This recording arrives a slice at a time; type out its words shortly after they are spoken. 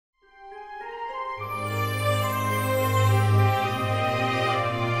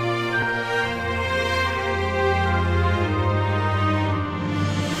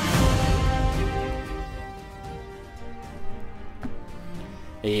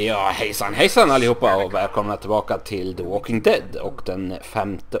Ja, hejsan hejsan allihopa och välkomna tillbaka till The Walking Dead och den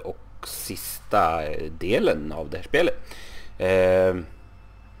femte och sista delen av det här spelet.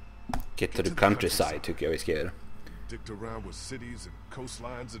 Get to the countryside tycker jag vi ska göra.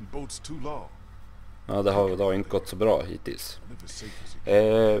 Ja, det har inte gått så bra hittills.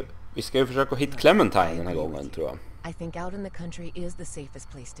 Vi ska ju försöka hitta Clementine den här gången, tror jag. I think out in the country is the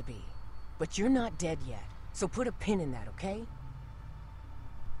safest place to be. But you're not dead yet, so put a pin in that, okay?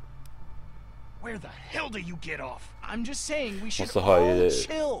 Where the hell do you get off? I'm just saying we should all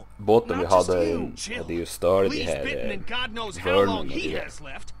chill. Båten vi hade ju störd i här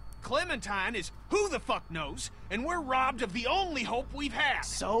Värmländska. Clementine is who the fuck knows, and we're robbed of the only hope we've had.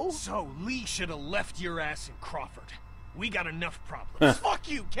 So Lee should have left your ass in Crawford. We got enough problems. Fuck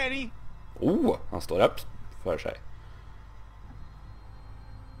you, Kenny. Oh, han står upp för sig.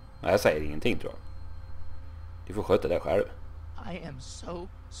 Nej, jag säger ingenting, tror jag. Du får sköta det själv. I am so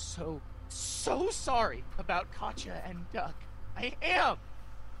sorry about Katja and Duck. I am.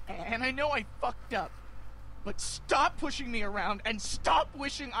 And I know I fucked up. But stop pushing me around and stop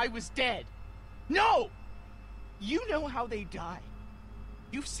wishing I was dead. No! You know how they die.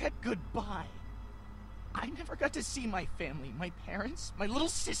 You've said goodbye. I never got to see my family, my parents, my little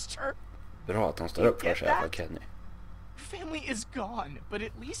sister. Bra att han står upp för sig, för Kenny. Family is gone, but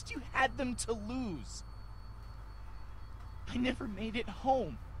at least you had them to lose. I never made it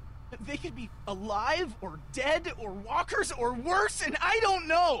home. They could be alive or dead or walkers or worse, and I don't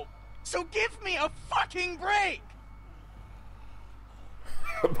know. So give me a fucking break.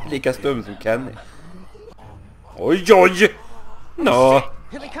 Lika stum som Kenny. Oj oj. No.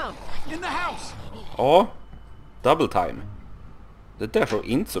 Here they come. In the house. Ja. Double time. Det där såg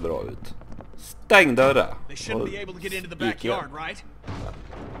inte så bra ut. Stäng dörren. They shouldn't be able to get into the backyard, right?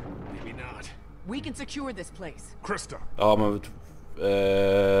 Maybe not. We can secure this place. Krista. Ja, men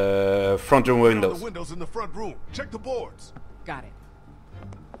front room windows. The windows in the front room. Check the boards. Got it.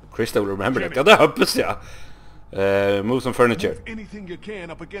 Krista will remember that. Ja, det hoppas jag. Move some furniture. Move anything you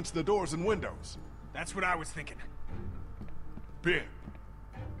can up against the doors and windows. That's what I was thinking. Ben.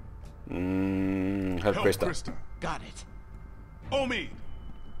 Help Krista. Got it. Omid.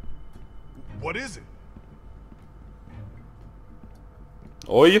 What is it?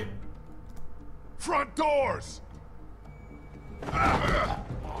 Oj. Front doors.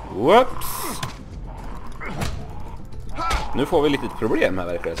 Whoops. Nu får vi lite problem här,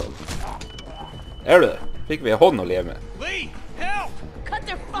 verkar det som. Är det? Fick vi honom att leva med? Lee, help! Cut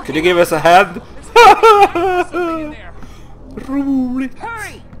their fucking... Could you give us a hand? Roligt.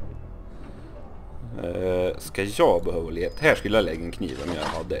 Ska jag behöva leta? Här skulle jag lägga en kniv om jag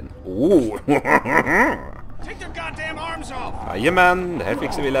hade en. Oh. Take their goddamn arms off. Jajamän, det här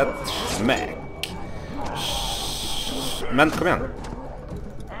fixar vi lätt. Smack. Men kom igen.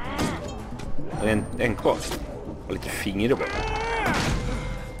 Det är en kvar. Och lite fingrar bara.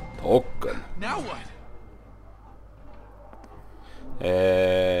 Tocken. Now what?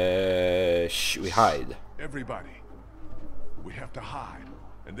 We hide. Everybody. We have to hide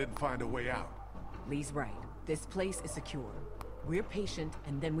and then find a way out. Lee's right. This place is secure. We're patient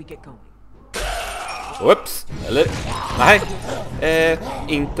and then we get going. Whoops. Eller? Nej.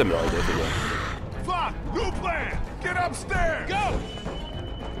 Inte bra idé till det. Fuck! New plan! Get upstairs! Go!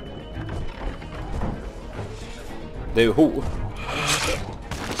 Det är ju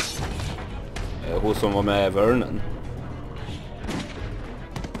Ho som var med Vernon.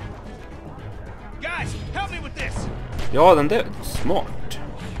 Guys, help me with this. Ja, den där smart.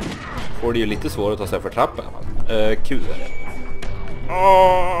 Får det ju lite svårt att ta sig för trappan. Kul är det.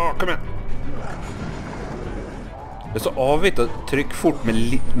 Kom igen. Det är så avigt att trycka fort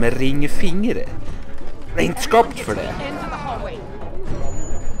med ringfingret. Det är inte skapt för det.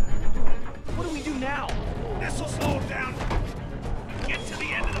 What do we do now? This'll slow him down. Get to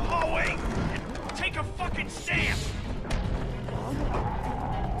the end of the hallway and take a fucking stand.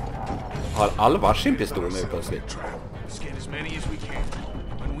 Har all varsin pistol nu plötsligt. Let's get as many as we can.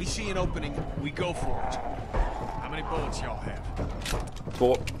 When we see an opening, we go for it. How many bullets y'all have?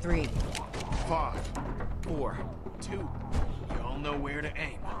 2. 3. 5. 4. 2. Y'all know where to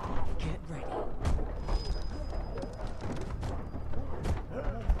aim. Get ready.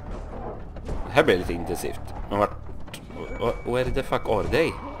 Det här blir lite intensivt. Men vart... Where the fuck are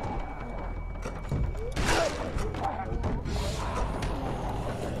they?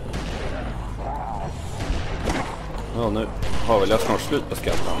 Ja, nu har väl jag snart slut på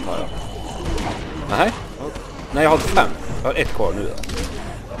skatten, antar jag. Nej. Nej, jag har 5. Jag har 1 kvar nu då.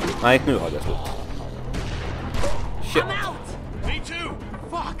 Nej, nu har jag slut. Shit. Me too.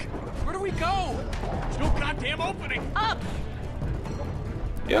 Fuck. Where do we go? There's no goddamn opening. Up.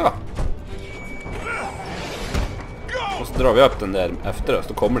 Ja! Och så drar vi upp den där efter oss,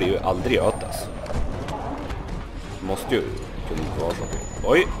 då kommer det ju aldrig ötas. Måste ju kunna vara så.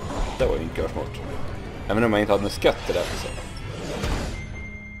 Oj! Det var ju inte smart. Även om jag inte hade en skatt där så.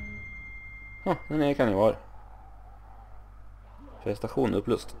 Ja, den här kan ju vara. Prestation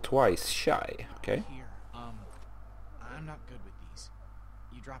upplöst. Twice shy. Okej. Okay. Here, I'm not good with these.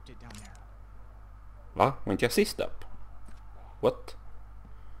 You dropped it down there. Va? Var inte jag sist upp? What?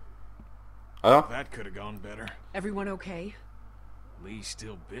 Ja. That could have gone better. Everyone okay? Lee's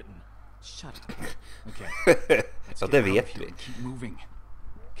still bitten. Shut up. Okay. Ja, det vet vi. Keep moving.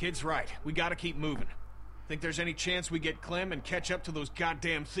 Kid's right. We gotta keep moving. Think there's any chance we get Clem and catch up to those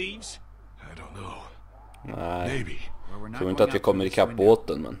goddamn thieves? I don't know. Nej. Maybe. Well, we're Tror not inte att vi going kommer out through ikapp this window.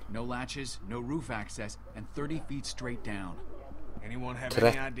 båten, men... No latches, no roof access, and 30 feet straight down. Anyone have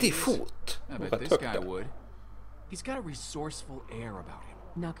any 30 ideas? fot? I Vad bet this högt guy det. would. He's got a resourceful air about him.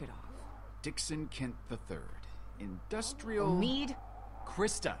 Knock it off. Dixon Kent III. Industrial... Need?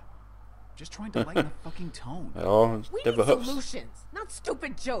 Krista. Just trying to lighten the fucking tone. Ja, We det need behövs. solutions, not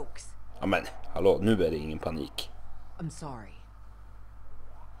stupid jokes. Ja, men hallå, nu är det ingen panik. I'm sorry.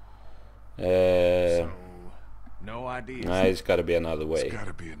 So, no ideas. Nej, it's gotta be another way. There's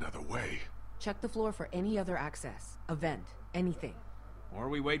gotta be another way. Check the floor for any other access, a vent, anything. Or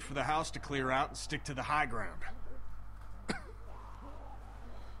we wait for the house to clear out and stick to the high ground.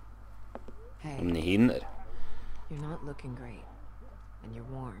 Om Hey, ni hinner. you're not looking great. And you're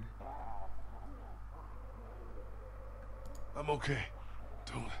warm. I'm okay.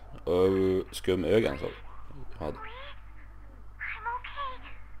 Don't. Och skum ögon så. Ja. I'm okay.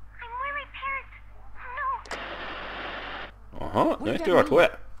 I'm where my parents. No. Jaha, nu vet du vart hon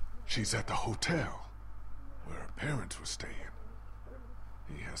är. She's at the hotel where her parents were staying.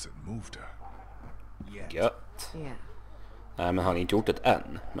 He hasn't moved her. Gött. Yeah. Nej, men han har inte gjort det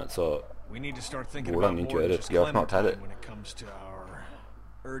än. Men så... We need to start thinking Borde about han inte more göra than det? just Jag har snart Clementine heller. when it comes to our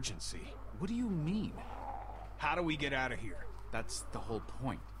urgency. What do you mean? How do we get out of here? That's the whole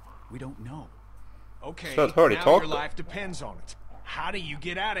point. We don't know. Okay, Så att hör dig now talk your då. life depends on it. How do you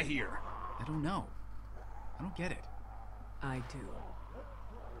get out of here? I don't know. I don't get it. I do.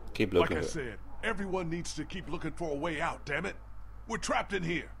 Keep Like looking. I said, everyone needs to keep looking for a way out, damn it. We're trapped in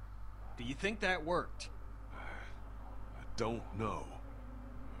here. Do you think that worked? I don't know.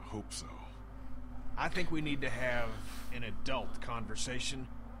 I hope so. I think we need to have an adult conversation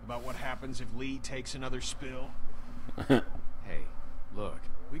about what happens if Lee takes another spill. Hey, look.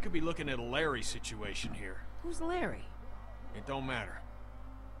 We could be looking at a Larry situation here. Who's Larry? It don't matter.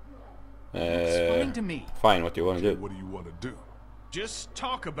 Explain to me. Fine, what do you want to do? What do you want to do? Just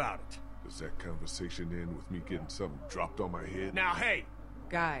talk about it. Does that conversation end with me getting something dropped on my head? Now, hey,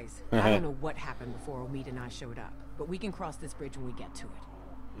 Guys, I don't know what happened before Omid and I showed up, but we can cross this bridge when we get to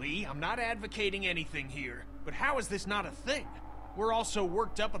it. Lee, I'm not advocating anything here, but how is this not a thing? We're all so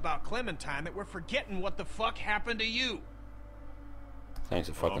worked up about Clementine that we're forgetting what the fuck happened to you. Thanks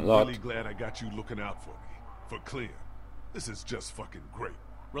a I'm fucking lot. really glad I got you looking out for me. For Clem. This is just fucking great.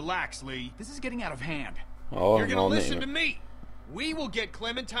 Relax, Lee. This is getting out of hand. Ja, You're gonna en listen aning. to me. We will get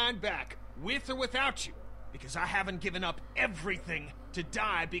Clementine back, with or without you, because I haven't given up everything to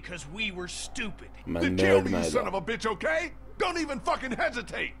die because we were stupid. Men Then kill mörd me, you mig son of då. a bitch, okay? Don't even fucking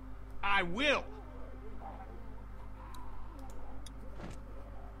hesitate! I will.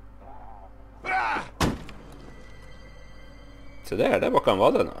 Ah! Så där bakom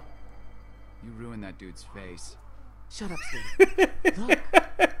var den. You ruined that dude's face. Shut up, sweetie. Look,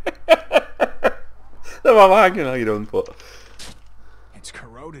 Det var vad han kunde ha grund på. It's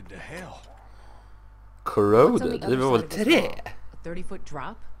corroded to hell. what's on Corroded? the Det other var side väl of this trä? wall? A 30-foot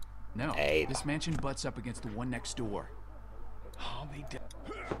drop? No, Hey. this mansion butts up against the one next door. I'll be dead.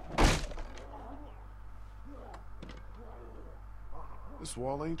 This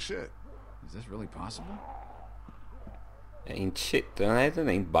wall ain't shit. Is this really possible? Inte shit. Nej, den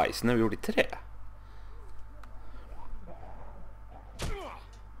är inte bajs. Den är gjord i trä.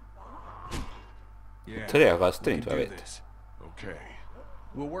 Yeah, Trä röstar we inte can vad jag do vet. this. Okay.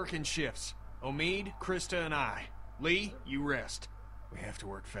 We'll work in shifts. Omid, Krista, and I. Lee, you rest. We have to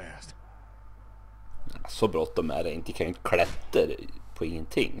work fast. Så bråttom är det inte. Jag kan ju inte klättra på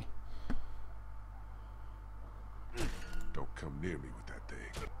ingenting. Don't come near me with that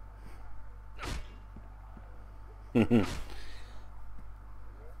thing.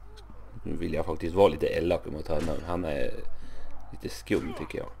 Nu vill jag faktiskt vara lite elak mot honom. Han är lite skum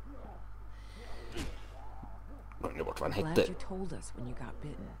tycker jag. Glömde bort vad han Glad hette. you told us when you got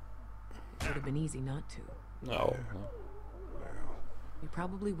bitten. It would have been easy not to. Ja. We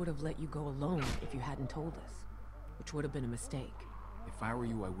probably would have let you go alone if you hadn't told us, which would have been a mistake. If I were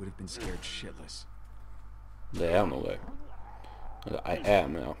you, I would have been scared shitless. Det är nog det. Eller I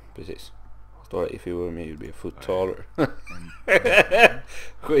am, ja, precis. Står det, if you were me you'd be a foot taller.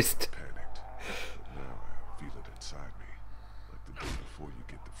 Schysst. Panicked. But now I feel it inside me. Like the day before you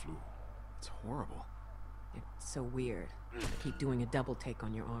get the flu. It's horrible. It's so weird. Keep doing a double take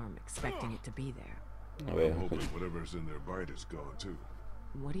on your arm, expecting it to be there. Jag I'm vet hoping inte. whatever's in their bite is gone too.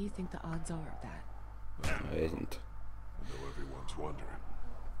 What do you think the odds are of that? Jag vet inte. I know everyone's wondering.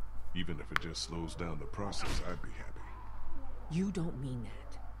 Even if it just slows down the process, I'd be happy. You don't mean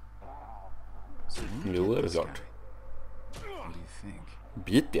that. So when you Jo, get det är this klart. guy, what do you think?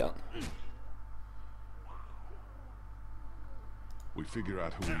 Bit igen. We figure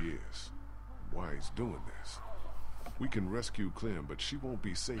out who he is, why he's doing this. We can rescue Clem, but she won't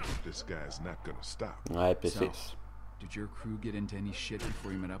be safe if this guy's not gonna stop. Nej, precis. Did your crew get into any shit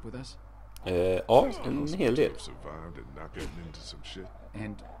before you met up with us? Ja, en hel del. Have survived and not gotten into some shit.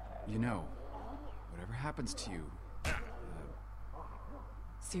 And, you know, whatever happens to you,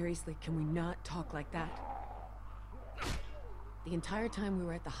 Seriously, can we not talk like that? The entire time we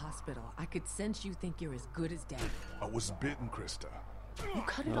were at the hospital, I could sense you think you're as good as dead. I was bitten, Krista. You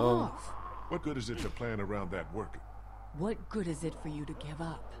cut it off. What good is it to plan around that working? What good is it for you to give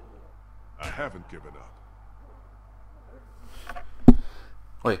up? I haven't given up.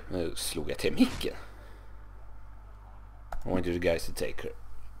 Oj, nu slog jag till micken. I want you guys to take her.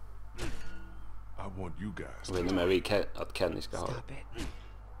 I want you guys Jag vet inte om jag vill att Kenny ska ha det. Stop it.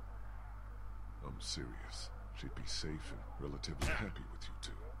 I'm serious. She'd be safe and relatively happy with you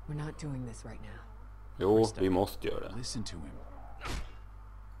two. We're not doing this right now. Jo, vi måste göra det. listen to him.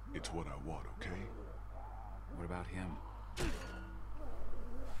 It's what I want, okay? What about him?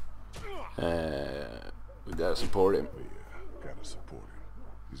 We gotta support him. Yeah, gotta support him.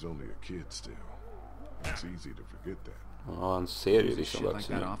 He's only a kid still. It's easy to forget that. Ja, han ser ju Does he liksom shit like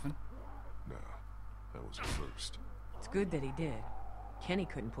vuxen that ut. often? No, that was a first. It's good that he did. Kenny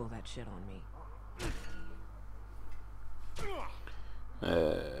couldn't pull that shit on me.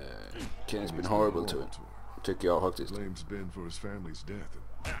 Kenny's been horrible to him. Tycker jag faktiskt. Blame's been for his family's death,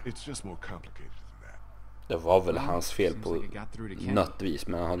 and it's just more complicated than that. Det var väl hans fel Seems på like it got through to Kenny. något vis,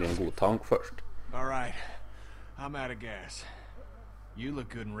 men han hade en god tank först. All right. I'm out of gas. You look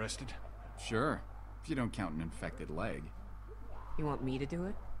good and rested. Sure, if you don't count an infected leg. You want me to do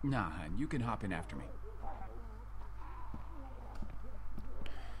it? Nah, hun, you can hop in after me.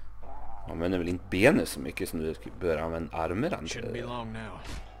 Han använder väl inte benet så mycket som du bör använda armarna. Shouldn't be long now.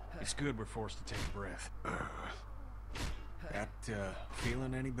 It's good we're forced to take a breath. Got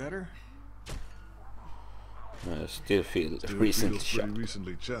feeling any better? Still feel Still recently feels pretty shot.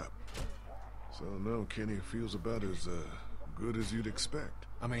 recently chopped. So no, Kenny feels about as good as you'd expect.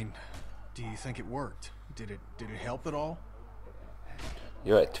 I mean, do you think it worked? Did it help at all?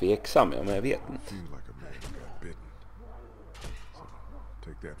 Jag är tveksam, ja, men jag vet I inte. feel like a man who got bitten. So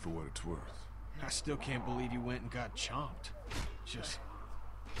take that for what it's worth. I still can't believe you went and got chomped. Just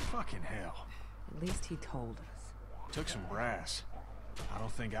fucking hell. At least he told us. Took some brass. I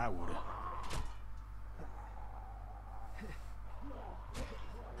don't think I would have.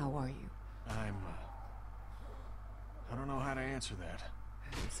 How are you? I don't know how to answer that.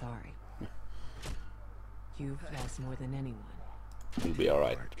 I'm sorry. You've lost more than anyone. You'll be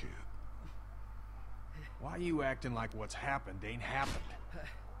alright. Right, kid. Why are you acting like what's happened ain't happened?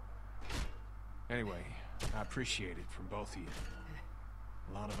 Anyway, I appreciate it from both of you.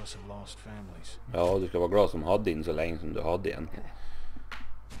 A lot of us have lost families. Ja, du ska vara glad som hade in så länge som du hade en.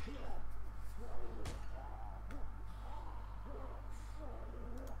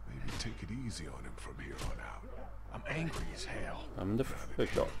 Maybe take it easy on him from here on out. I'm angry as hell. Ja, men det är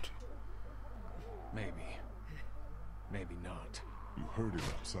klart. Maybe not. You heard him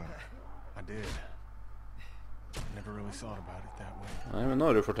outside. I did. I never really thought about it that way. Nej, men nu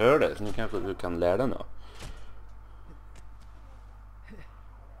har du fått höra det, så nu kanske du kan lära dig nu.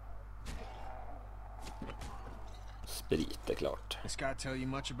 Sprit är klart. This guy tell you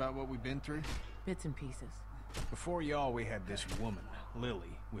much about what we've been through? Bits and pieces. Before y'all, we had this woman,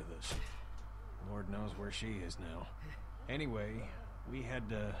 Lily, with us. Lord knows where she is now. Anyway, we had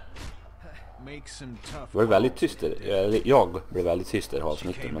to make some tough Det var väldigt calls tyst. with the Jag blev väldigt tyst i det här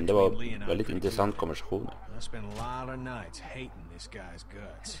avsnittet, men det var väldigt intressant konversationer. I spent a lot of nights hating this guy's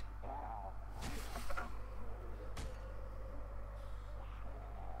guts.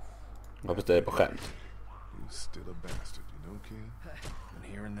 Jag hoppas det är på skämt. He's still a bastard, you know, kid?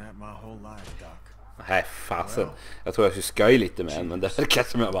 Been hearing that my whole life, Doc. Nej, fasen. Jag tror jag skulle skoja lite med en, men det verkar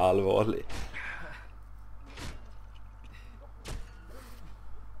som jag var allvarlig.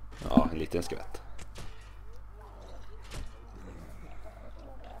 Ja, en liten skvätt.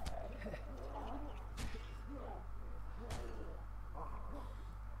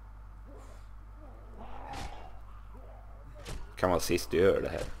 kan vara sist du gör det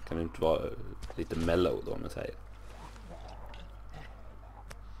här. Kan du inte vara lite mellow då, om jag säger.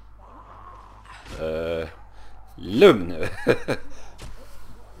 Lugn nu.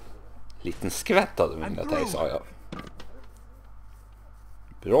 Liten skvätt hade du velat dig, sa jag.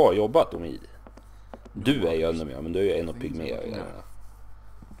 Bra jobbat, Omid. Du är ju ännu mer, men du är ju en och pygmé.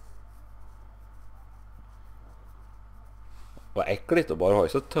 Vad äckligt att bara ha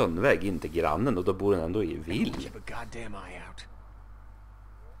så tunn väg in till grannen, och då bor den ändå i vill.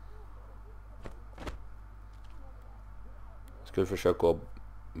 Ska du försöka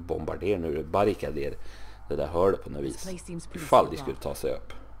bombardera nu, barrikadera det där hörde på något vis. Ifall de skulle ta sig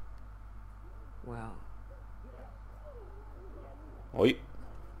upp. Oj.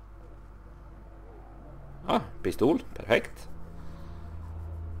 Pistol, perfekt.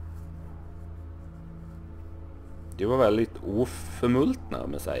 Det var väldigt oförmultna,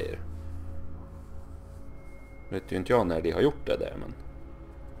 om jag säger. Vet ju inte jag när de har gjort det där, men...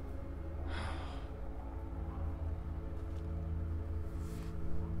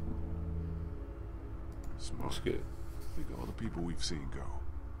 Smart. Think of all the people we've seen go.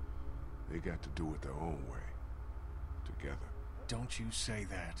 They got to do it their own way. Together. Don't you say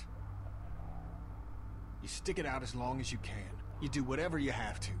that. You stick it out as long as you can. You do whatever you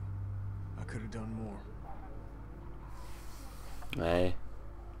have to. I could have done more. Nej.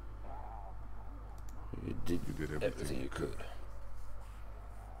 You did everything you could.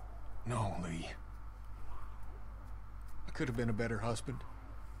 No, Lee. I could have been a better husband,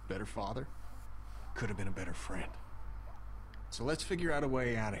 better father, could have been a better friend. So let's figure out a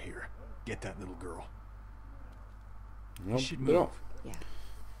way out of here. Get that little girl. Ja, should bra. move. Yeah.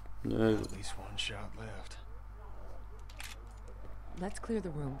 Nu, At least one shot left. Let's clear the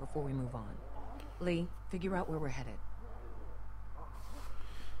room before we move on. Lee, figure out where we're headed.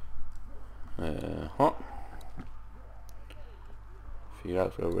 Figure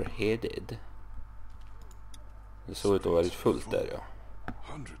out where we're headed. Det såg ut att vara väldigt fullt där, ja.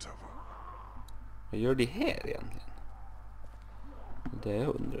 Hundreds of them. Vad gör de här egentligen? Det är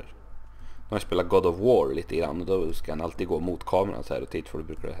undrar. När jag spelar God of War lite grann, och då ska han alltid gå mot kameran så här och titta, för det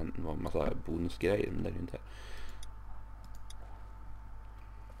brukar det vara en massa bonusgrejer, men det är ju inte.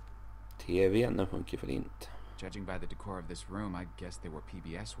 TV:n den funkar för inte. Judging by the decor of this room, I guess they were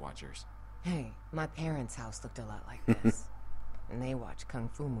PBS watchers. Hey, my parents' house looked a lot like this. And they watch kung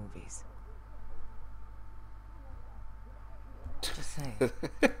fu movies. Just saying.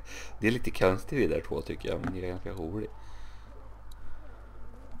 Det är lite konstigt det där två, tycker jag, men det är ganska roligt.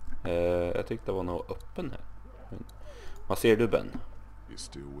 Jag tyckte det var nog öppen här. Men, vad ser du, Ben? You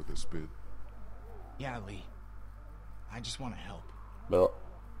still with the spit? Yeah, Lee. I just want to help. Bra.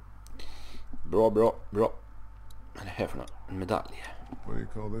 Bra. Vad är det här för något? En medalj. What do you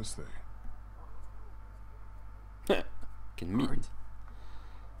call this thing? Vilken min.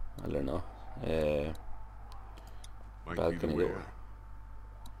 Eller nå. Balcony door.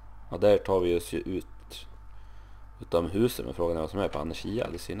 Ja, där tar vi oss ju ut utom huset, med frågan är vad som är på andra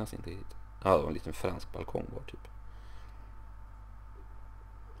sidan. Det synas inte hit. Ja, det var en liten fransk balkong var typ.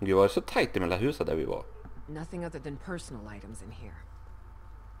 Gud, var det så tajt mellan huset där vi var? Nothing other than personal items in here.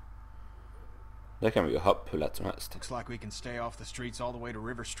 Där kan vi ju hoppa hur lätt som helst. Looks like we can stay off the streets all the way to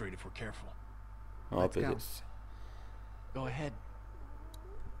River Street if we're careful. Ja, precis. Go ahead.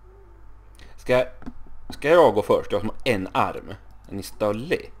 Ska jag gå först? Jag har som en arm. Är ni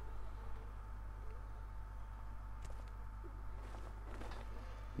stöllig?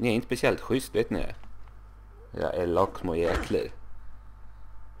 Ni är inte speciellt schysst, vet ni. Jag är elak små jäklar.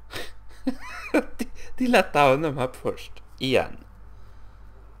 Det är lätt att ha honom här först. Igen.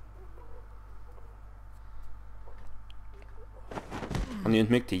 Han är ju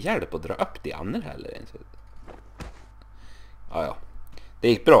inte mycket till hjälp att dra upp de andra heller. Ja. Det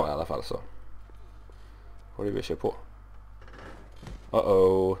gick bra i alla fall, så får vi köra på.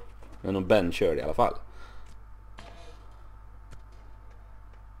 Men om Ben kör i alla fall.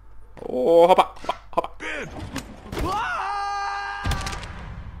 Hoppa.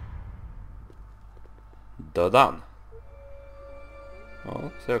 Dödan. Ja,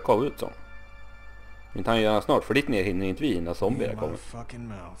 ser det koll ut som. Men han gör snart, för ditt ner hinner inte vi innan zombier kommer. Fucking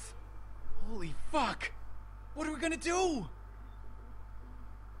mouth. Holy fuck! What are we gonna do?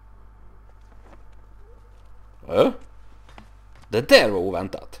 Ja. Det där var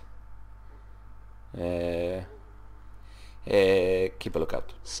oväntat. Keep a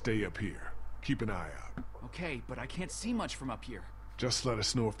lookout. Stay up here. Keep an eye out. Okay, but I can't see much from up here. Just let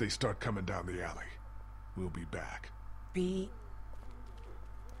us know if they start coming down the alley. We'll be back. Be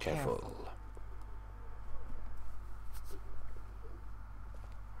Careful.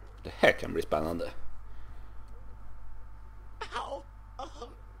 Det här kan bli spännande.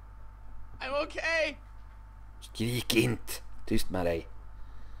 I'm okay. Skrik inte. Tyst med dig.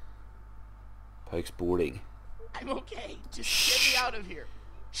 Hög spoling. I'm okay. Just get me out of here.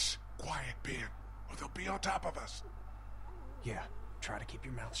 Shh, quiet, Ben, or they'll be on top of us. Yeah, try to keep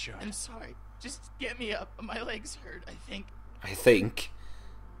your mouth shut. I'm sorry. Just get me up. My legs hurt, I think.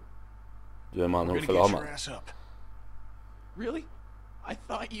 Du är man We're och gonna get förlamad. your ass up. Really? I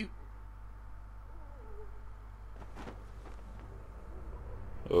thought you...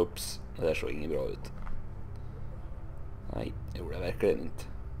 Ups, det där såg inget bra ut. Nej, det gjorde jag verkligen inte.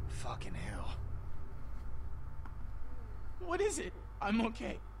 Fucking hell. What is it? I'm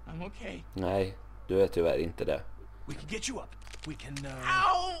okay. I'm okay. Nej, du är tyvärr inte det. We can get you up. We can,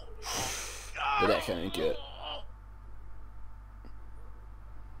 Ow! Det där kan jag inte göra.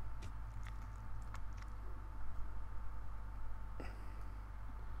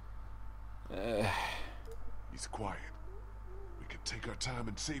 He's quiet. We can take our time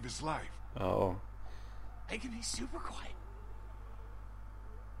and save his life. Ja. I can be super quiet.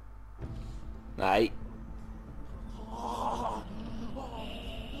 Nej.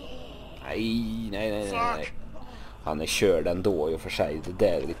 Nej. Han är körd ändå i och för sig. Det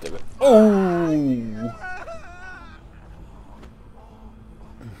där är lite... Oh!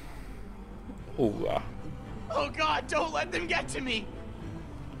 Oh, ja. Oh God, don't let them get to me!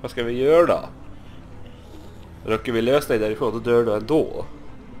 Vad ska vi göra då? Råkar vi lösa dig därifrån, då dör du ändå.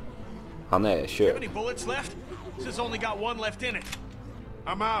 Han är you have körd. any bullets left? This has only got one left in it.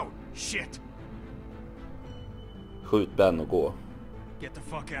 I'm out. Shit. Skjut Ben och gå. Get the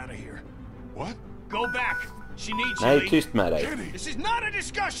fuck out of here. What? Go back. She needs you. Nej, Lee. tyst med dig. Kenny! This is not a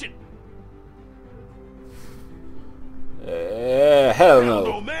discussion. Hell Hell no,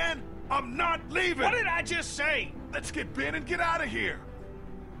 no. man! I'm not leaving! What did I just say? Let's get Ben and get out of here!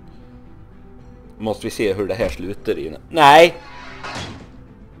 Måste vi se hur det här slutar innan. Nej!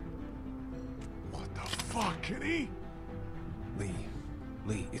 What the fuck, Kenny?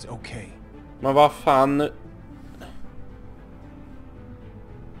 Lee, it's okay. Men vad fan nu?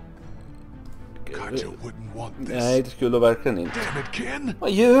 God, you wouldn't want this. Nej, det skulle verkligen inte. Damn it, Ken!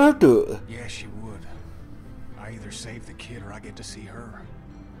 Vad gör du? Yeah, she would. I either save the kid or I get to see her.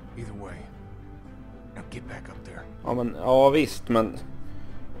 Either way. Now get back up there. Ja, men, ja visst, men...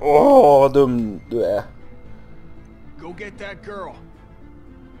 Åh, vad dum du är. Go get that girl.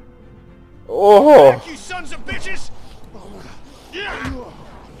 Åh! You sons of bitches! Yeah!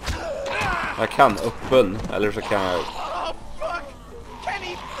 Jag kan öppen, eller så kan jag... Oh fuck!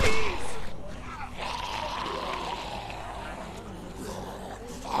 Kenny, please!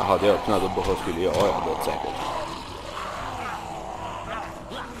 Hade jag öppnat då skulle jag ha gått säkert.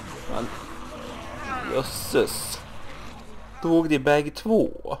 Men... Jösses. Dog de bägge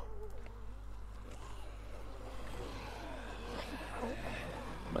två?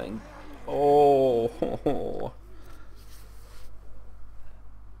 Men... Åh...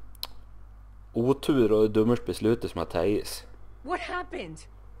 Otur och dummers beslutet som har tagits. What happened?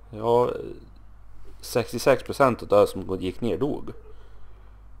 Ja, 66% av det som gick ner dog.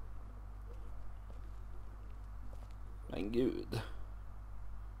 Men gud.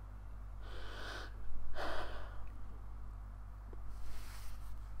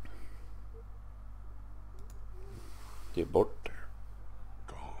 Det är bort.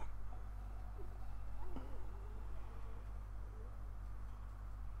 Gone.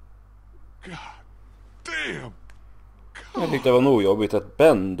 God damn! Jag tyckte det var nog jobbigt att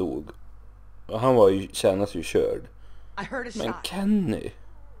Ben dog. Och han var ju, kännas ju körd. I heard a Men shot. Kenny...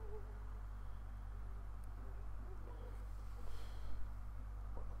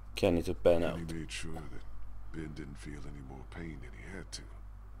 Kenny took Ben out. He made sure that Ben didn't feel any more pain than he had to.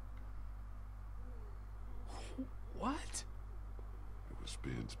 What? It was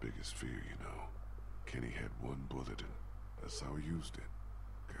Ben's biggest fear, you know. Kenny had one bullet and that's how he used it.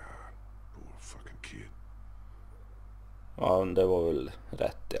 God, poor fucking kid. Ja, det var väl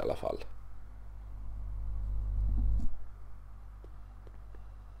rätt i alla fall.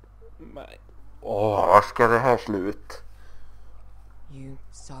 Nej. Åh, var ska det här slut? You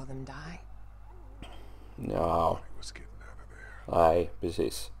saw them die? Ja, He was getting out of there. nej,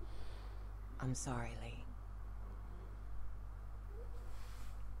 precis. I'm sorry, Lee.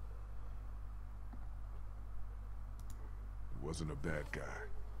 He wasn't a bad guy.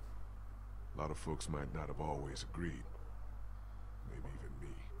 A lot of folks might not have always agreed. Maybe even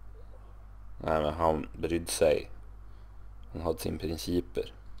me. Nej, men han brydde sig. Han hade sina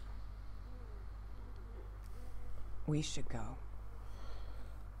principer. We should go.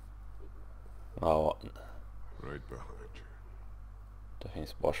 Ja, Right behind you. det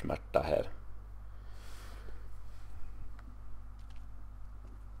finns bara smärta här.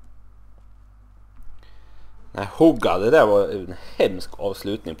 Nej, hugga, det där var en hemsk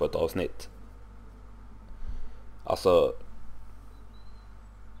avslutning på ett avsnitt. Alltså...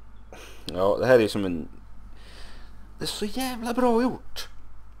 Ja, det här är som en... Det är så jävla bra gjort.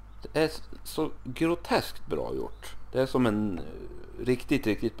 Det är så groteskt bra gjort. Det är som en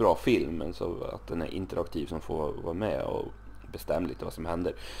riktigt bra film, men så att den är interaktiv som får vara med och bestämma lite vad som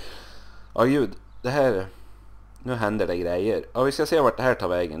händer. Ja gud, det här... Nu händer det grejer. Ja, vi ska se vart det här tar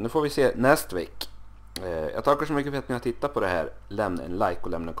vägen. Nu får vi se nästa veck. Jag tackar så mycket för att ni har tittat på det här. Lämna en like och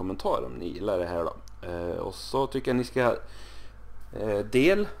lämna en kommentar om ni gillar det här då. Och så tycker jag ni ska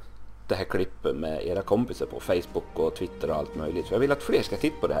del det här klippet med era kompisar på Facebook och Twitter och allt möjligt. För jag vill att fler ska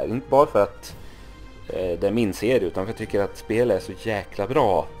titta på det här. Inte bara för att det är min serie, utan för att jag tycker att spelet är så jäkla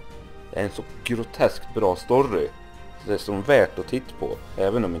bra. Det är en så groteskt bra story. Så det är så värt att titta på.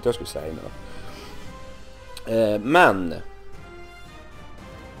 Även om inte jag skulle säga något. Men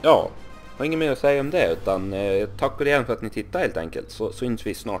ja, jag har inget mer att säga om det, utan tack igen för att ni tittar helt enkelt, så syns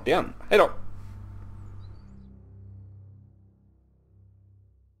vi snart igen. Hej då!